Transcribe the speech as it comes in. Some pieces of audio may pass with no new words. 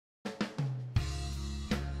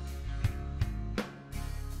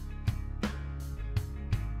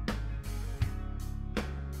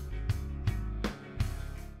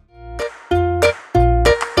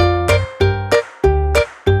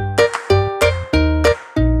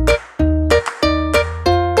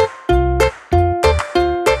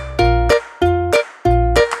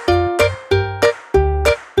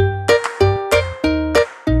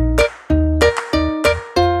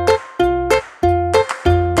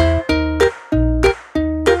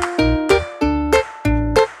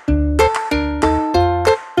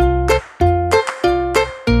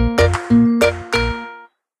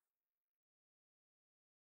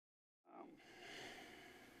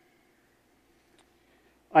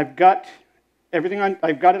I've got everything on.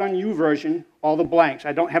 I've got it on YouVersion, all the blanks.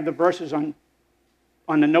 I don't have the verses on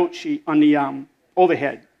the note sheet on the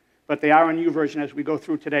overhead, but they are on YouVersion as we go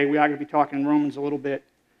through today. We are going to be talking Romans a little bit,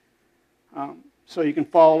 so you can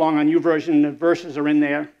follow along on YouVersion. The verses are in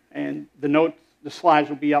there, and the slides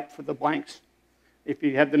will be up for the blanks. If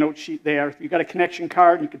you have the note sheet there, if you've got a connection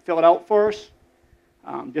card, you can fill it out for us.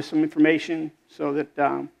 Just some information so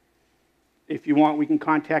that if you want, we can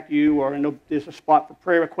contact you, or I know there's a spot for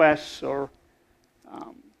prayer requests or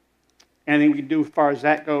anything we can do as far as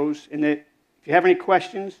that goes. And that if you have any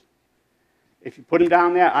questions, if you put them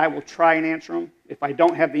down there, I will try and answer them. If I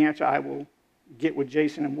don't have the answer, I will get with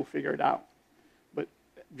Jason and we'll figure it out. But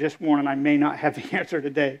just warning, I may not have the answer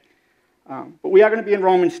today. But we are going to be in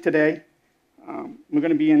Romans today. We're going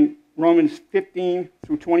to be in Romans 15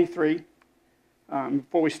 through 23.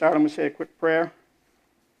 Before we start, I'm going to say a quick prayer.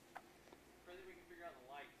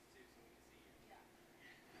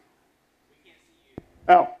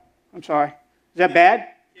 Oh, I'm sorry. Is that bad?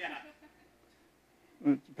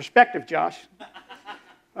 Yeah. Perspective, Josh.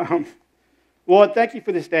 Lord, thank you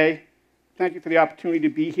for this day. Thank you for the opportunity to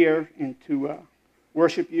be here and to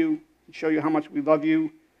worship you and show you how much we love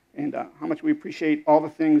you and how much we appreciate all the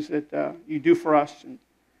things that you do for us, and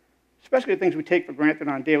especially the things we take for granted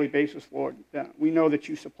on a daily basis, Lord. We know that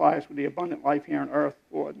you supply us with the abundant life here on earth,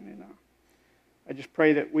 Lord. And I just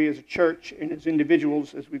pray that we as a church and as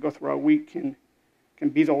individuals, as we go through our week, can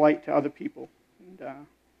be the light to other people. And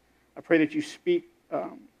I pray that you speak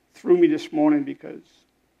through me this morning, because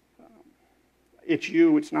it's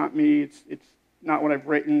you, it's not me, it's not what I've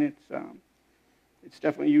written, it's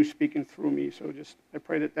definitely you speaking through me. So I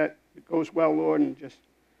pray that goes well, Lord, and just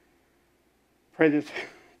pray that the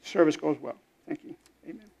service goes well. Thank you.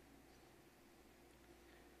 Amen.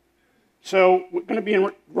 So we're going to be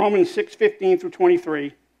in Romans 6:15 through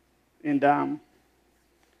 23. And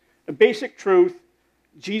the basic truth,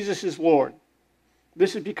 Jesus is Lord.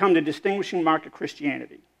 This has become the distinguishing mark of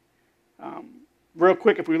Christianity. Real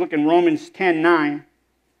quick, if we look in Romans 10:9,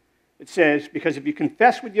 it says, because if you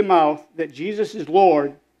confess with your mouth that Jesus is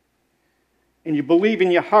Lord, and you believe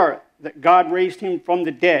in your heart that God raised him from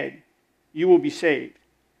the dead, you will be saved.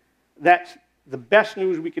 That's the best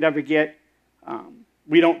news we could ever get.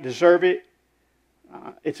 We don't deserve it.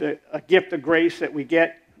 It's a gift of grace that we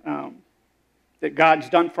get, that God's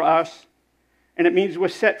done for us. And it means we're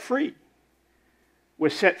set free. We're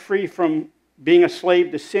set free from being a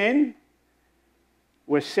slave to sin.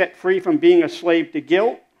 We're set free from being a slave to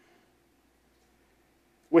guilt.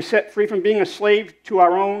 We're set free from being a slave to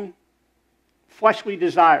our own fleshly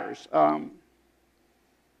desires.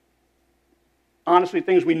 Honestly,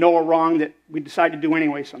 things we know are wrong that we decide to do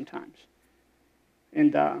anyway sometimes.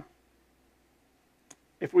 And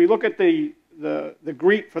if we look at the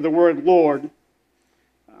Greek for the word Lord,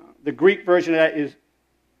 the Greek version of that is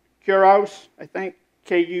kurios, I think,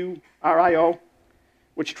 K-U-R-I-O,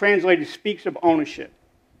 which translated speaks of ownership.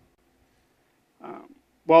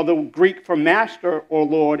 While the Greek for master or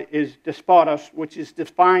Lord is despotos, which is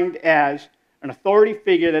defined as an authority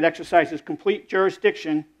figure that exercises complete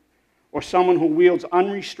jurisdiction or someone who wields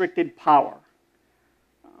unrestricted power.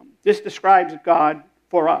 This describes God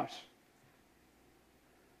for us.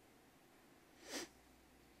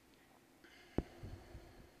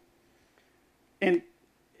 And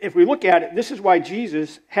if we look at it, this is why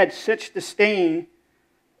Jesus had such disdain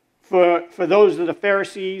for those of the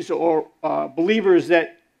Pharisees or believers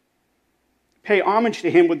that pay homage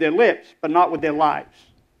to him with their lips, but not with their lives.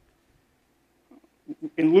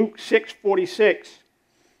 In Luke 6:46,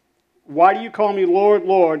 why do you call me Lord,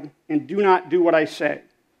 Lord, and do not do what I say?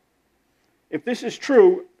 If this is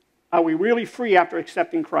true, are we really free after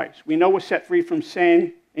accepting Christ? We know we're set free from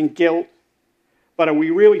sin and guilt, but are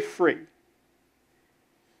we really free?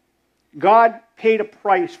 God paid a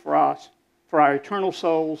price for us, for our eternal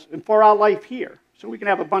souls, and for our life here, so we can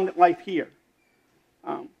have abundant life here.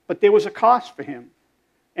 But there was a cost for him,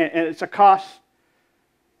 and it's a cost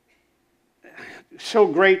so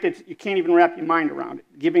great that you can't even wrap your mind around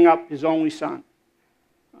it, giving up his only son.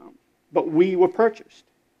 But we were purchased.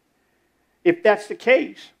 If that's the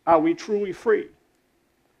case, are we truly free?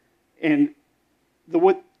 And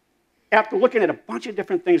after looking at a bunch of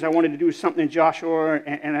different things, I wanted to do something in Joshua,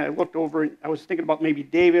 and I looked over, and I was thinking about maybe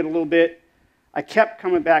David a little bit. I kept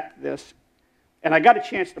coming back to this, and I got a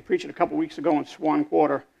chance to preach it a couple weeks ago in Swan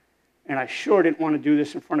Quarter, and I sure didn't want to do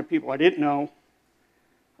this in front of people I didn't know.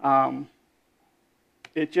 I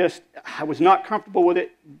was not comfortable with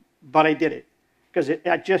it, but I did it, because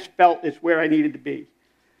I just felt it's where I needed to be.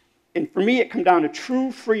 And for me, it comes down to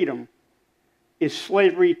true freedom is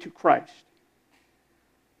slavery to Christ.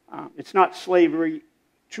 It's not slavery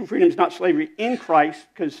true freedom is not slavery in Christ,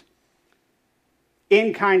 because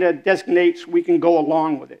in kind of designates we can go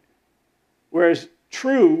along with it. Whereas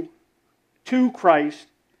true to Christ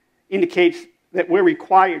indicates that we're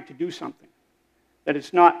required to do something, that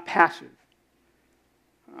it's not passive.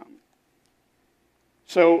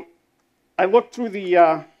 So I looked through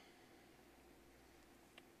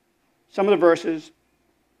some of the verses,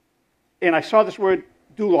 and I saw this word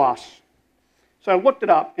doulos. So I looked it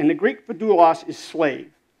up, and the Greek for doulos is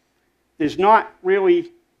slave. There's not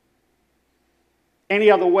really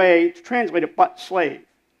any other way to translate it but slave.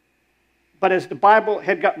 But as the Bible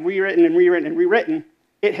had got rewritten and rewritten and rewritten,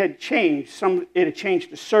 it had changed. It had changed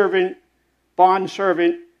to servant, bond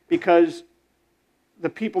servant, because the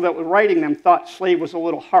people that were writing them thought slave was a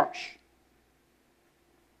little harsh.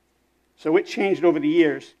 So it changed over the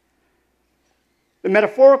years. The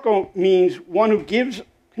metaphorical means one who gives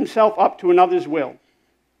himself up to another's will,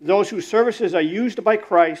 those whose services are used by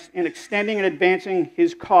Christ in extending and advancing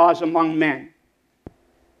his cause among men.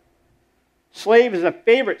 Slave is a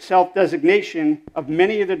favorite self-designation of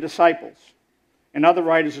many of the disciples and other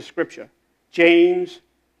writers of Scripture. James,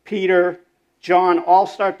 Peter, John all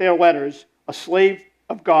start their letters a slave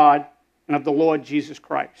of God and of the Lord Jesus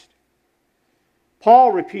Christ.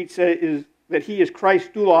 Paul repeats that he is Christ's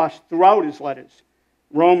doulos throughout his letters.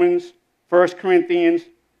 Romans, 1 Corinthians,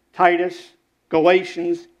 Titus,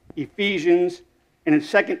 Galatians, Ephesians, and in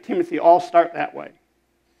 2 Timothy all start that way.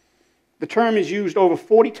 The term is used over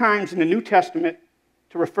 40 times in the New Testament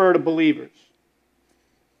to refer to believers.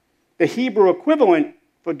 The Hebrew equivalent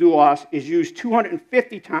for doulos is used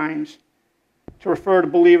 250 times to refer to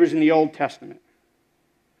believers in the Old Testament.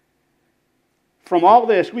 From all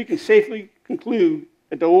this, we can safely conclude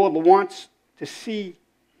that the Lord wants to see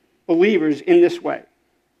believers in this way.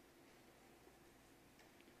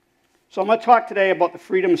 So I'm going to talk today about the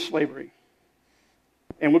freedom of slavery.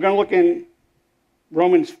 And we're going to look in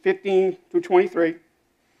Romans 15 through 23.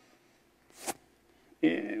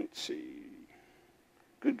 And let's see.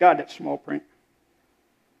 Good God, that's small print.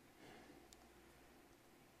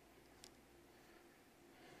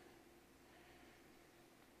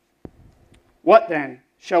 What then?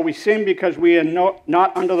 Shall we sin because we are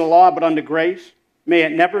not under the law but under grace? May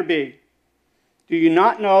it never be. Do you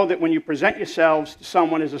not know that when you present yourselves to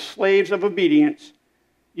someone as slaves of obedience,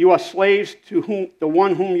 you are slaves to the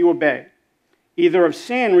one whom you obey, either of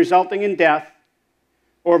sin resulting in death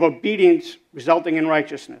or of obedience resulting in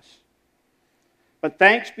righteousness? But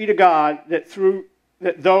thanks be to God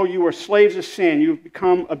that though you were slaves of sin, you have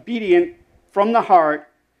become obedient from the heart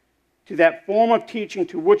to that form of teaching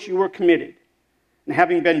to which you were committed, and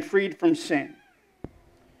having been freed from sin,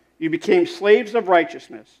 you became slaves of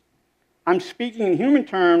righteousness. I'm speaking in human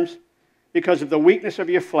terms because of the weakness of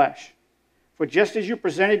your flesh. For just as you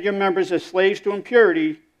presented your members as slaves to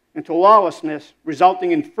impurity and to lawlessness,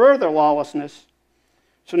 resulting in further lawlessness,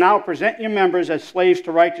 so now present your members as slaves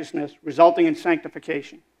to righteousness, resulting in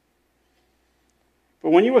sanctification.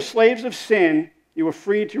 For when you were slaves of sin, you were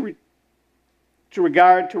free to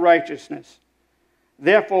regard to righteousness.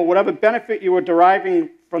 Therefore, whatever benefit you were deriving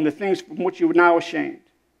from the things from which you are now ashamed,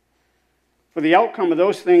 for the outcome of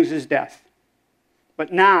those things is death.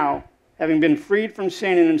 But now, having been freed from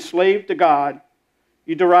sin and enslaved to God,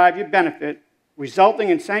 you derive your benefit, resulting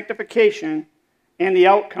in sanctification, and the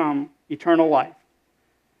outcome, eternal life.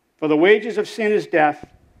 For the wages of sin is death,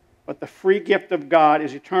 but the free gift of God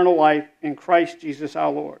is eternal life in Christ Jesus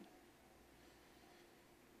our Lord.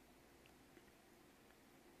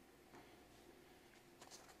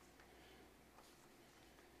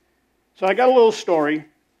 So I got a little story,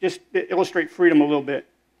 just to illustrate freedom a little bit.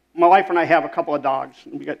 My wife and I have a couple of dogs.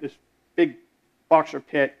 And we got this big boxer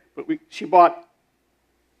pit, but she bought,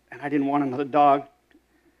 and I didn't want another dog.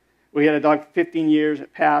 We had a dog for 15 years.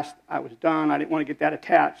 It passed. I was done. I didn't want to get that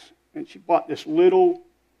attached. And she bought this little,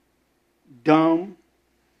 dumb,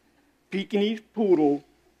 Pekingese poodle.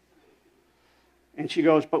 And she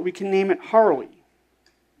goes, but we can name it Harley.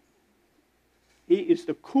 He is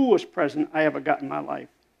the coolest present I ever got in my life.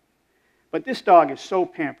 But this dog is so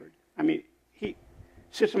pampered. I mean, he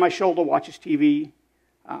sits on my shoulder, watches TV,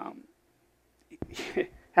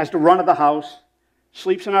 has the run of the house,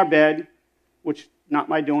 sleeps in our bed, which not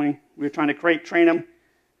my doing. We were trying to train him.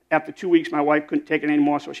 After 2 weeks, my wife couldn't take it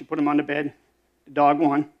anymore, so she put him on the bed. The dog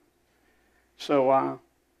won. So,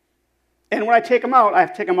 and when I take him out, I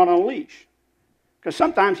have to take him out on a leash. Because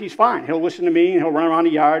sometimes he's fine. He'll listen to me, and he'll run around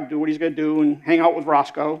the yard, do what he's going to do, and hang out with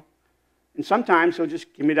Roscoe. And sometimes he'll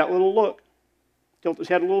just give me that little look, tilt his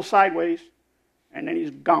head a little sideways, and then he's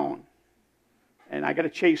gone. And I got to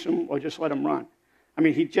chase him or just let him run. I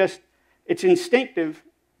mean, it's instinctive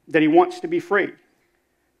that he wants to be free.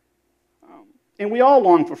 And we all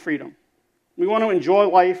long for freedom. We want to enjoy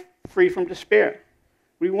life free from despair.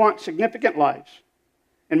 We want significant lives.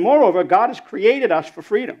 And moreover, God has created us for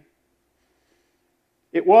freedom.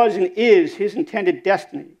 It was and is his intended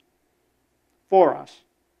destiny for us.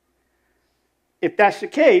 If that's the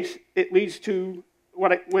case, it leads to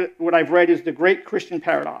what I've read is the great Christian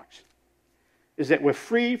paradox, is that we're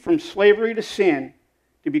free from slavery to sin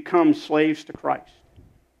to become slaves to Christ.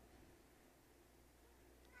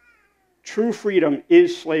 True freedom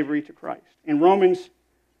is slavery to Christ. In Romans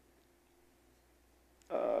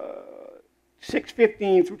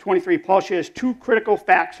 6:15 through 23, Paul shares two critical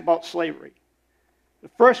facts about slavery. The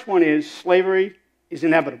first one is slavery is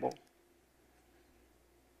inevitable.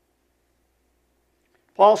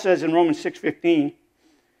 Paul says in Romans 6:15,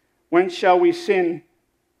 when shall we sin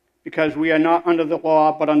because we are not under the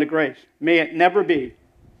law but under grace? May it never be.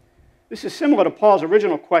 This is similar to Paul's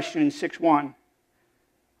original question in 6:1.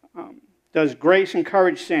 Does grace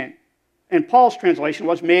encourage sin? And Paul's translation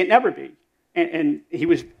was, may it never be. And he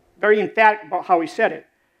was very emphatic about how he said it.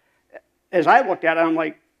 As I looked at it, I'm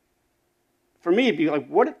like, for me, it'd be like,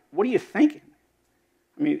 what are you thinking?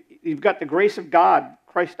 I mean, you've got the grace of God.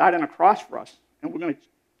 Christ died on a cross for us, and we're going to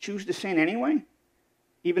choose to sin anyway,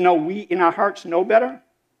 even though we in our hearts know better?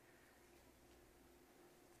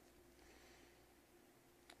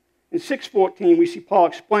 In 6:14, we see Paul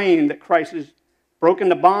explain that Christ has broken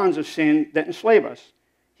the bonds of sin that enslave us.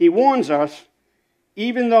 He warns us,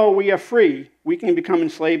 even though we are free, we can become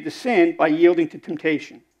enslaved to sin by yielding to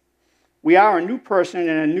temptation. We are a new person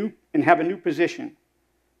and have a new position,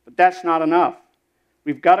 but that's not enough.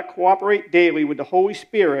 We've got to cooperate daily with the Holy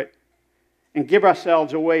Spirit and give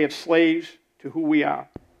ourselves a way of slaves to who we are.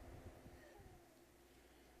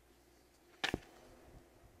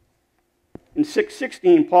 In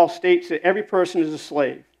 6:16, Paul states that every person is a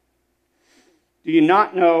slave. Do you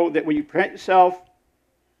not know that when you present yourself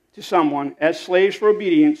to someone as slaves for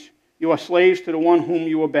obedience, you are slaves to the one whom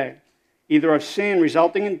you obey, either of sin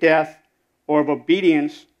resulting in death or of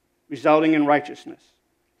obedience resulting in righteousness?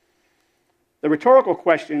 The rhetorical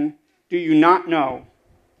question, do you not know,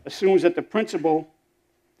 assumes that the principle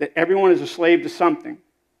that everyone is a slave to something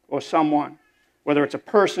or someone, whether it's a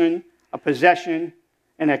person, a possession,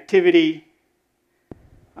 an activity.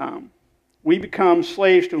 We become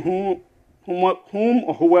slaves to whom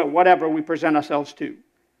or whatever we present ourselves to.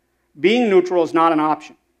 Being neutral is not an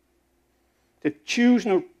option. To choose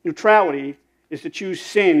neutrality is to choose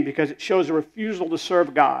sin because it shows a refusal to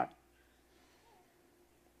serve God.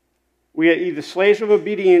 We are either slaves of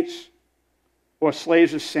obedience or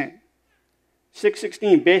slaves of sin.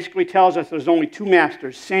 6:16 basically tells us there's only two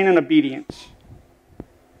masters, sin and obedience.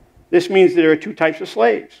 This means there are two types of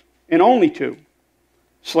slaves, and only two.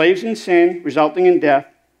 Slaves in sin, resulting in death,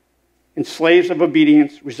 and slaves of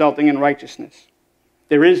obedience, resulting in righteousness.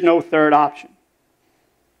 There is no third option.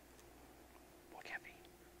 Look at me.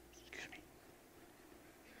 Excuse me.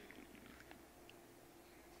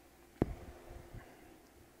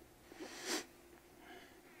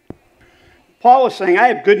 Paul is saying, I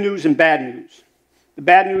have good news and bad news. The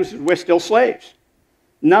bad news is we're still slaves.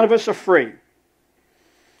 None of us are free.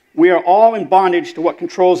 We are all in bondage to what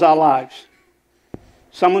controls our lives.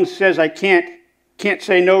 Someone who says, I can't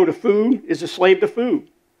say no to food is a slave to food.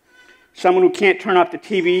 Someone who can't turn off the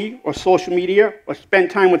TV or social media or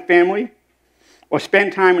spend time with family or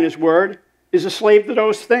spend time in his word is a slave to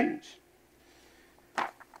those things.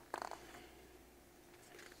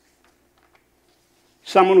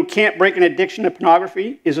 Someone who can't break an addiction to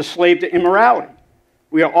pornography is a slave to immorality.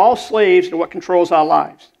 We are all slaves to what controls our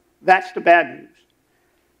lives. That's the bad news.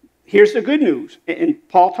 Here's the good news, and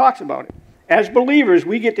Paul talks about it. As believers,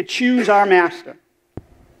 we get to choose our master.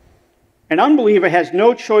 An unbeliever has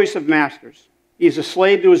no choice of masters. He is a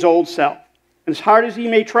slave to his old self. And as hard as he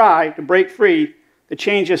may try to break free, the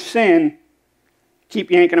change of sin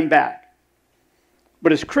keep yanking him back.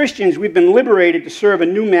 But as Christians, we've been liberated to serve a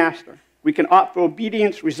new master. We can opt for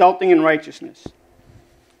obedience resulting in righteousness.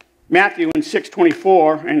 Matthew in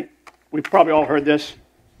 6:24, and we've probably all heard this,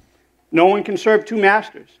 no one can serve two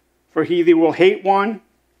masters, for he either will hate one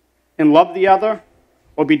and love the other,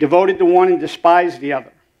 or be devoted to one and despise the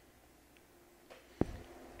other.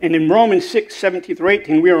 And in Romans 6:17 through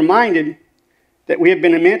 18, we are reminded that we have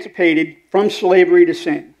been emancipated from slavery to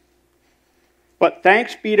sin. But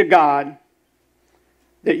thanks be to God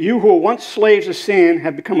that you who were once slaves of sin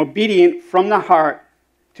have become obedient from the heart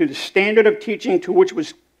to the standard of teaching to which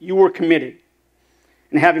you were committed.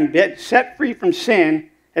 And having been set free from sin,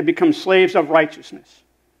 have become slaves of righteousness.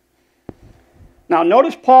 Now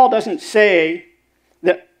notice Paul doesn't say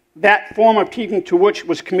that form of teaching to which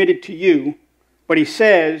was committed to you, but he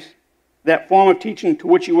says that form of teaching to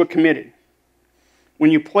which you were committed.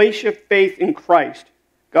 When you place your faith in Christ,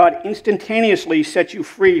 God instantaneously sets you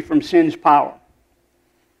free from sin's power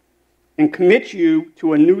and commits you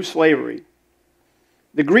to a new slavery.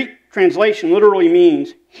 The Greek translation literally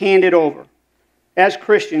means handed over. As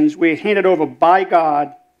Christians, we are handed over by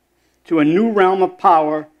God to a new realm of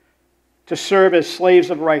power to serve as slaves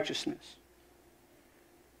of righteousness.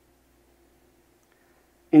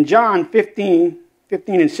 In John 15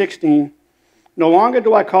 and 16, no longer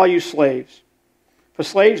do I call you slaves, for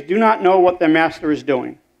slaves do not know what their master is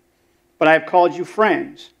doing, but I have called you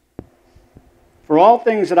friends. For all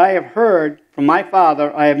things that I have heard from my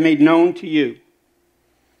Father, I have made known to you.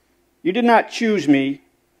 You did not choose me,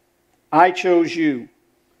 I chose you,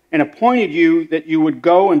 and appointed you that you would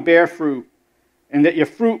go and bear fruit, and that your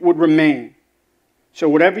fruit would remain. So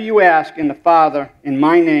whatever you ask in the Father in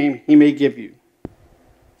my name, he may give you.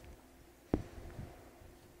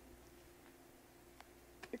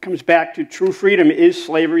 It comes back to true freedom is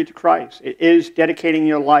slavery to Christ. It is dedicating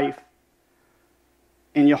your life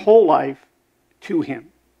and your whole life to him.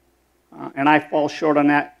 And I fall short on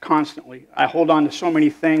that constantly. I hold on to so many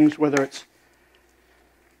things, whether it's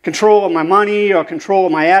control of my money or control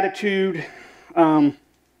of my attitude. I'm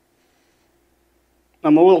a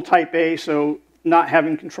little type A, so not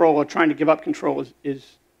having control or trying to give up control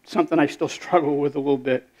is something I still struggle with a little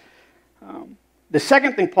bit. The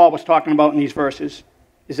second thing Paul was talking about in these verses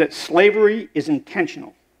is that slavery is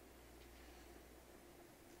intentional.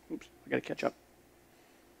 Oops, I got to catch up.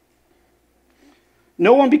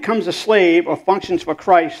 No one becomes a slave or functions for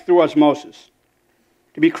Christ through osmosis.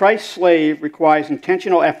 To be Christ's slave requires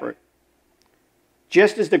intentional effort.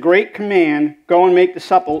 Just as the great command, go and make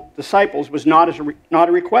disciples, was not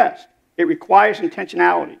a request. It requires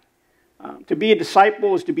intentionality. To be a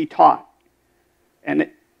disciple is to be taught. And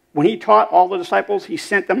when he taught all the disciples, he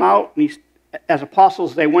sent them out, and as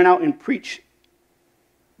apostles, they went out and preached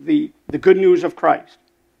the good news of Christ.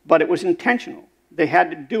 But it was intentional. They had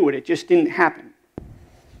to do it. It just didn't happen.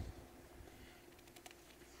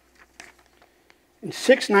 In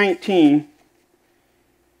 6:19,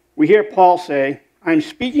 we hear Paul say, I am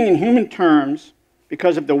speaking in human terms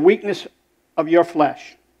because of the weakness of your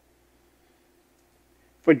flesh.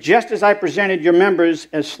 For just as I presented your members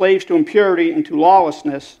as slaves to impurity and to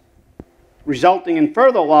lawlessness, resulting in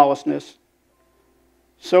further lawlessness,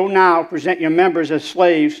 so now present your members as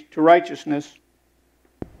slaves to righteousness.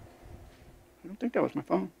 I don't think that was my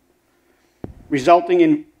phone. Resulting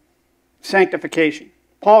in sanctification.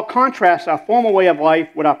 Paul contrasts our former way of life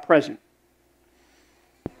with our present.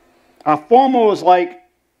 Our former was like,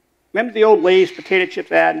 remember the old Lay's potato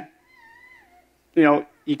chips ad? You know,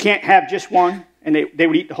 you can't have just one, and they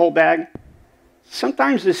would eat the whole bag.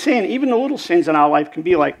 Sometimes the sin, even the little sins in our life, can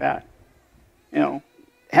be like that. You know,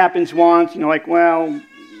 happens once, you know, like, well,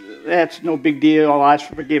 that's no big deal, I'll ask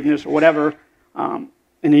for forgiveness or whatever. And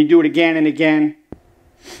then you do it again and again.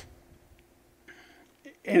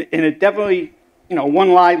 And it definitely, you know,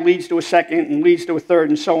 one lie leads to a second and leads to a third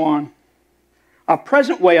and so on. Our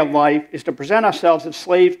present way of life is to present ourselves as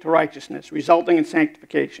slaves to righteousness, resulting in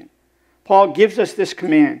sanctification. Paul gives us this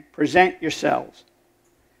command, present yourselves.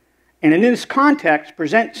 And in this context,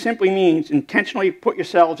 present simply means intentionally put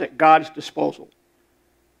yourselves at God's disposal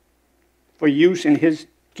for use in his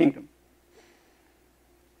kingdom.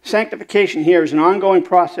 Sanctification here is an ongoing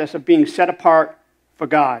process of being set apart for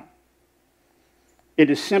God. It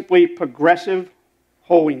is simply progressive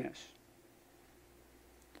holiness.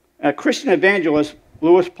 A Christian evangelist,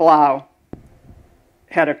 Louis Palau,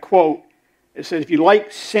 had a quote. It says, if you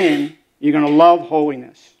like sin, you're going to love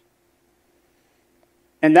holiness.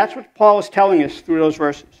 And that's what Paul is telling us through those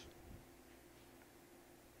verses.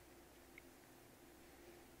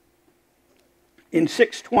 In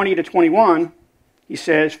 6:20-21, he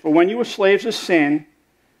says, for when you were slaves of sin,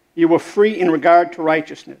 you were free in regard to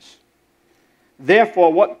righteousness.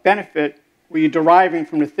 Therefore, what benefit were you deriving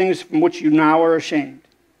from the things from which you now are ashamed?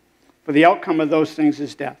 For the outcome of those things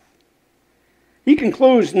is death. He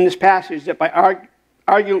concludes in this passage that by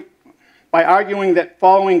arguing that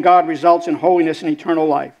following God results in holiness and eternal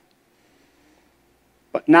life.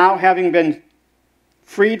 But now, having been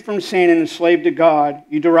freed from sin and enslaved to God,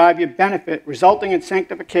 you derive your benefit, resulting in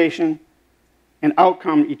sanctification and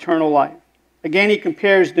outcome, eternal life. Again, he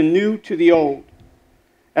compares the new to the old.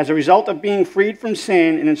 As a result of being freed from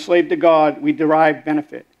sin and enslaved to God, we derive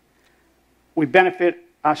benefit. We benefit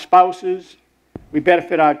our spouses, we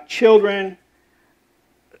benefit our children,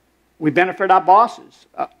 we benefit our bosses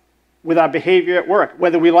with our behavior at work,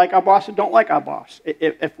 whether we like our boss or don't like our boss.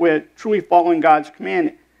 If we're truly following God's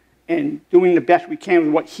command and doing the best we can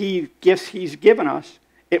with what gifts he's given us,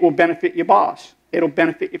 it will benefit your boss. It'll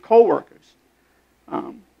benefit your coworkers.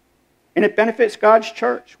 And it benefits God's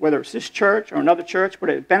church, whether it's this church or another church, but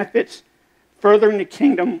it benefits furthering the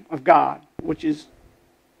kingdom of God, which is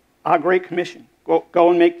our great commission. Go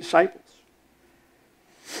and make disciples.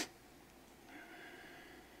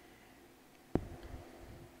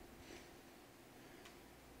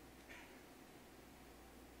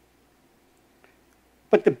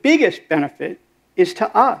 But the biggest benefit is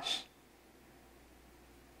to us.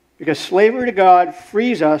 Because slavery to God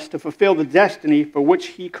frees us to fulfill the destiny for which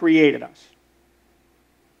He created us.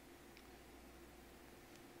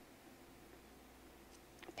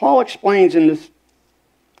 Paul explains in this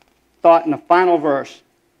thought in the final verse,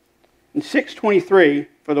 in 6:23,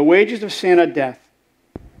 for the wages of sin are death,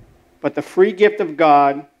 but the free gift of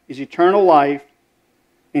God is eternal life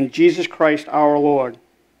in Jesus Christ our Lord.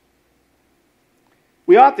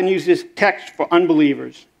 We often use this text for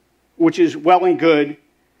unbelievers, which is well and good,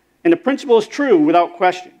 and the principle is true without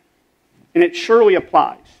question, and it surely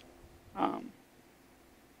applies.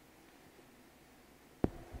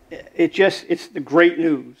 It's the great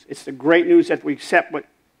news. It's the great news that we accept what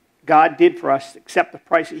God did for us, accept the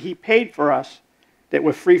price that He paid for us, that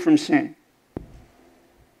we're free from sin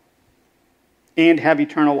and have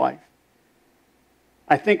eternal life.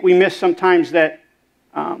 I think we miss sometimes that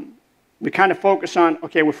we kind of focus on,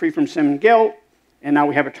 okay, we're free from sin and guilt, and now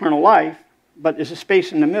we have eternal life, but there's a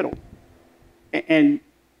space in the middle. And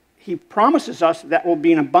He promises us that will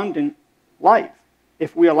be an abundant life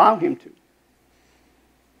if we allow Him to.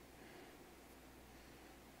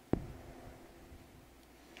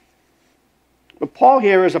 But Paul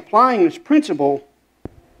here is applying this principle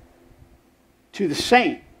to the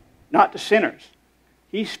saint, not to sinners.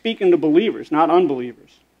 He's speaking to believers, not unbelievers.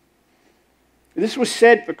 This was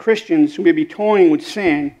said for Christians who may be toying with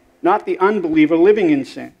sin, not the unbeliever living in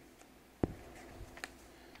sin.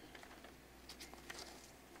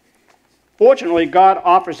 Fortunately, God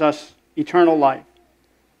offers us eternal life.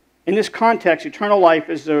 In this context, eternal life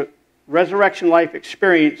is the resurrection life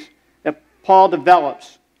experience that Paul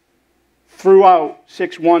develops throughout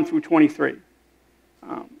 6:1 through 23.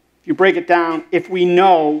 If you break it down, if we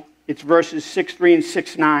know, it's verses 6:3 and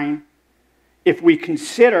 6:9. If we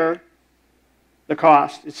consider the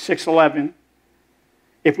cost, it's 6:11.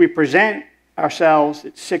 If we present ourselves,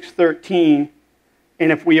 it's 6:13.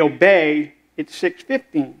 And if we obey, it's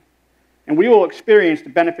 6:15. And we will experience the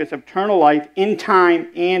benefits of eternal life in time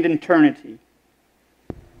and eternity.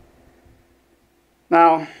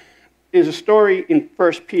 Now, there's a story in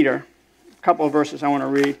 1 Peter, a couple of verses I want to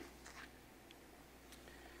read.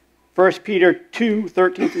 1 Peter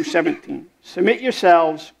 2:13 through 17. Submit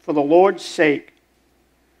yourselves for the Lord's sake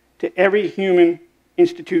to every human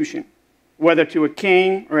institution, whether to a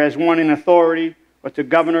king or as one in authority, or to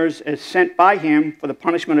governors as sent by him for the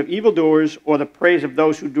punishment of evildoers or the praise of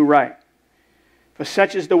those who do right. For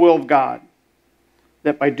such is the will of God,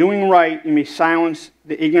 that by doing right you may silence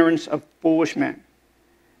the ignorance of foolish men.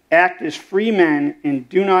 Act as free men and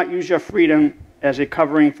do not use your freedom as a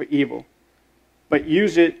covering for evil, but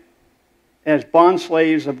use it as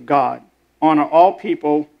bondslaves of God. Honor all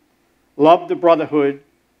people, love the brotherhood,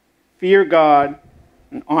 fear God,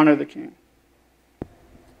 and honor the king.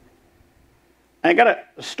 I got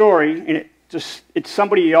a story, and it's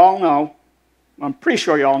somebody you all know. I'm pretty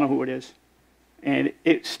sure you all know who it is. And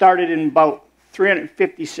it started in about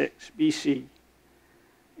 356 BC.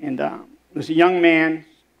 And it was a young man,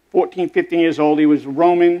 14, 15 years old. He was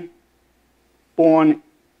Roman, born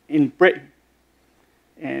in Britain.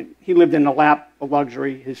 And he lived in the lap of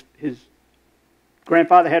luxury. His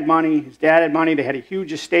grandfather had money. His dad had money. They had a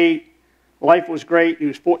huge estate. Life was great. He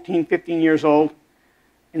was 14, 15 years old.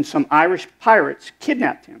 And some Irish pirates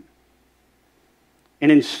kidnapped him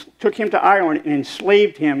and took him to Ireland and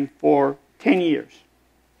enslaved him for 10 years.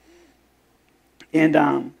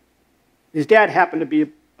 And his dad happened to be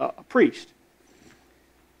a priest.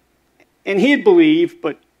 And he had believed,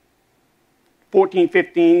 but 14,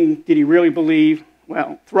 15, did he really believe?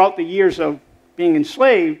 Well, throughout the years of being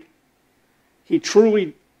enslaved, he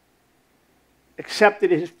truly accepted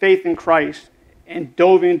his faith in Christ and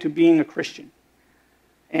dove into being a Christian.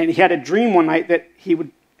 And he had a dream one night that he would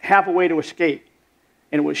have a way to escape.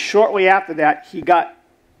 And it was shortly after that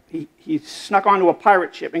he snuck onto a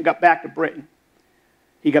pirate ship and got back to Britain.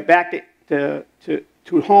 He got back to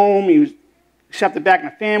home. He was accepted back in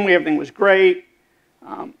the family. Everything was great.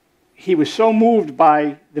 He was so moved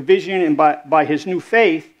by the vision and by his new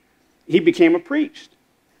faith, he became a priest.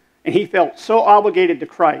 And he felt so obligated to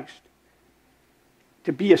Christ,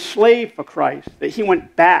 to be a slave for Christ, that he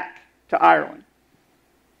went back to Ireland,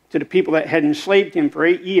 to the people that had enslaved him for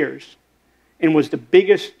 8 years, and was the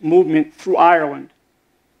biggest movement through Ireland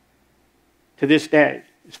to this day,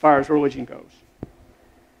 as far as religion goes.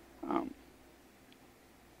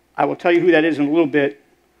 I will tell you who that is in a little bit.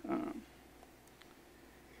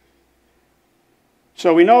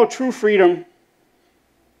 So we know true freedom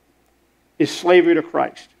is slavery to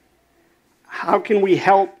Christ. How can we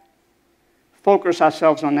help focus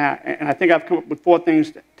ourselves on that? And I think I've come up with 4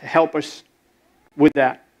 things to help us with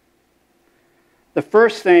that. The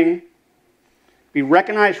first thing, we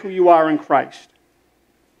recognize who you are in Christ.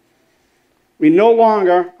 We no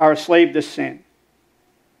longer are a slave to sin.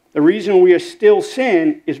 The reason we are still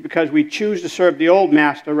sin is because we choose to serve the old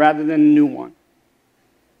master rather than the new one.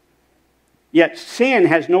 Yet sin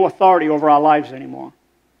has no authority over our lives anymore.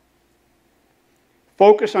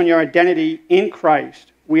 Focus on your identity in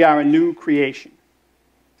Christ. We are a new creation.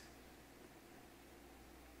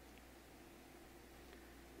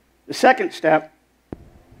 The second step,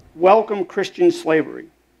 welcome Christian slavery.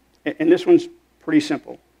 And this one's pretty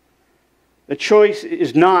simple. The choice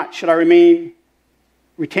is not, should I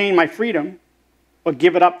retain my freedom or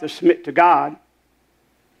give it up to submit to God,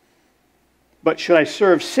 but should I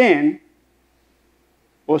serve sin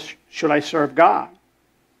or should I serve God?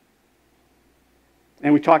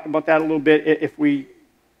 And we talked about that a little bit. If we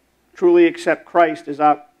truly accept Christ as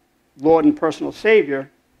our Lord and personal Savior,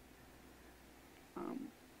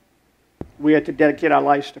 we have to dedicate our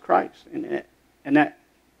lives to Christ. And that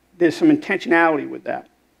there's some intentionality with that.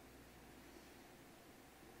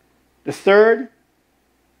 The third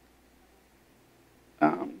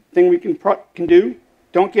thing we can do,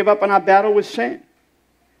 don't give up on our battle with sin.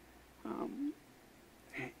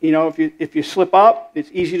 If you slip up, it's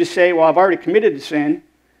easy to say, well, I've already committed to sin.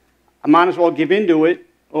 I might as well give in to it.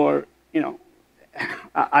 Or,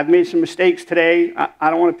 I've made some mistakes today. I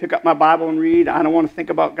don't want to pick up my Bible and read. I don't want to think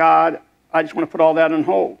about God. I just want to put all that on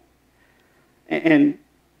hold. And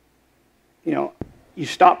you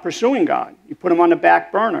stop pursuing God. You put him on the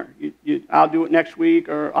back burner. I'll do it next week,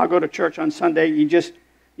 or I'll go to church on Sunday.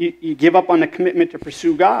 You give up on the commitment to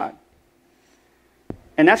pursue God.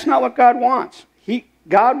 And that's not what God wants.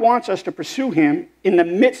 God wants us to pursue him in the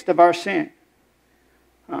midst of our sin.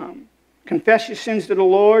 Confess your sins to the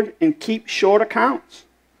Lord and keep short accounts.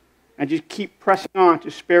 And just keep pressing on to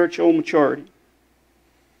spiritual maturity.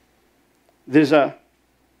 There's an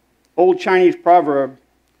old Chinese proverb,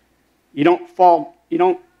 you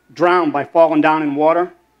don't drown by falling down in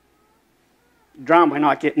water. You drown by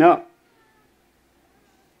not getting up.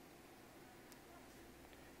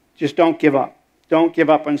 Just don't give up. Don't give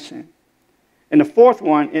up on sin. And the fourth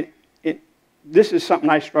one, this is something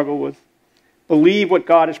I struggle with. Believe what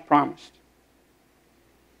God has promised.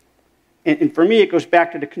 And for me, it goes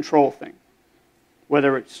back to the control thing.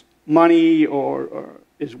 Whether it's money or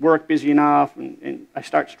is work busy enough, and I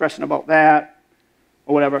start stressing about that,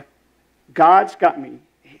 or whatever. God's got me.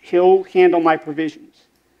 He'll handle my provisions.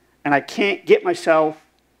 And I can't get myself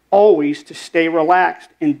always to stay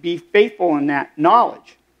relaxed and be faithful in that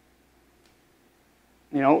knowledge.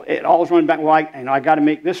 It always runs back, well, I got to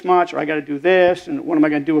make this much, or I got to do this, and what am I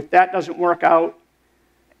going to do if that doesn't work out?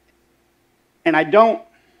 And I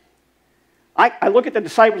look at the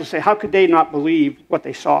disciples and say, how could they not believe what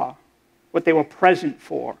they saw, what they were present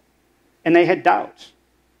for? And they had doubts.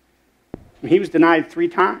 He was denied 3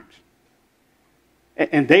 times.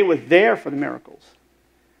 And they were there for the miracles.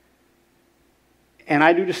 And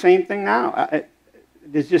I do the same thing now.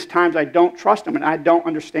 There's just times I don't trust him, and I don't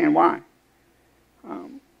understand why.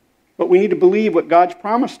 But we need to believe what God's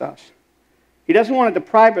promised us. He doesn't want to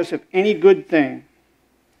deprive us of any good thing.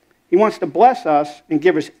 He wants to bless us and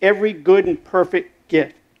give us every good and perfect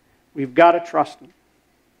gift. We've got to trust him.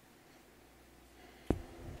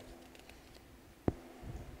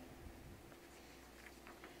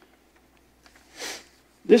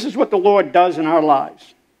 This is what the Lord does in our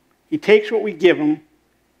lives. He takes what we give him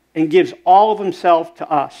and gives all of himself to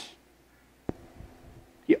us.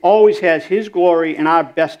 He always has his glory and our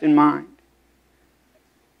best in mind.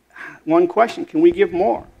 One question, can we give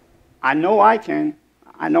more? I know I can.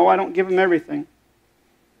 I know I don't give him everything.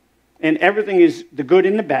 And everything is the good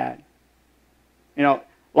and the bad. A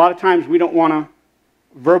lot of times we don't want to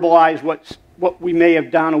verbalize what we may have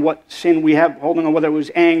done or what sin we have holding on, whether it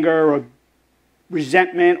was anger or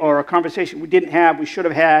resentment or a conversation we didn't have, we should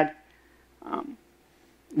have had.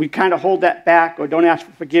 We kind of hold that back, or don't ask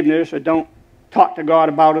for forgiveness, or don't talk to God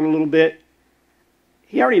about it a little bit.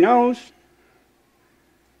 He already knows.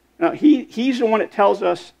 He's the one that tells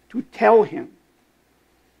us to tell him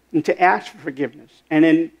and to ask for forgiveness and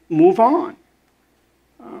then move on.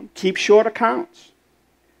 Keep short accounts.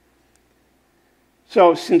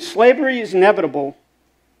 So since slavery is inevitable,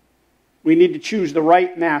 we need to choose the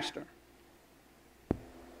right master.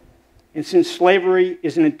 And since slavery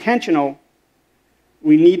isn't intentional,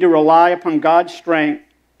 we need to rely upon God's strength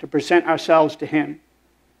to present ourselves to Him.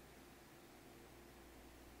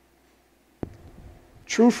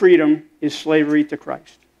 True freedom is slavery to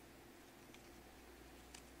Christ.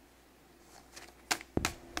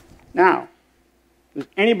 Now, does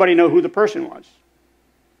anybody know who the person was?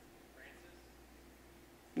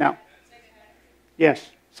 No. Yes,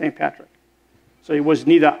 St. Patrick. So he was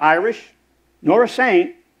neither Irish nor a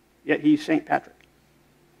saint, yet he's St. Patrick.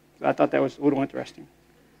 So I thought that was a little interesting.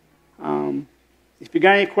 If you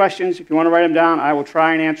got any questions, if you want to write them down, I will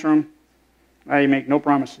try and answer them. I make no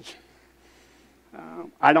promises.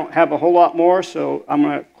 I don't have a whole lot more, so I'm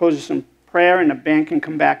going to close with some prayer, and the band can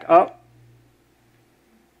come back up.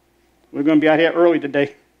 We're going to be out here early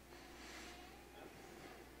today.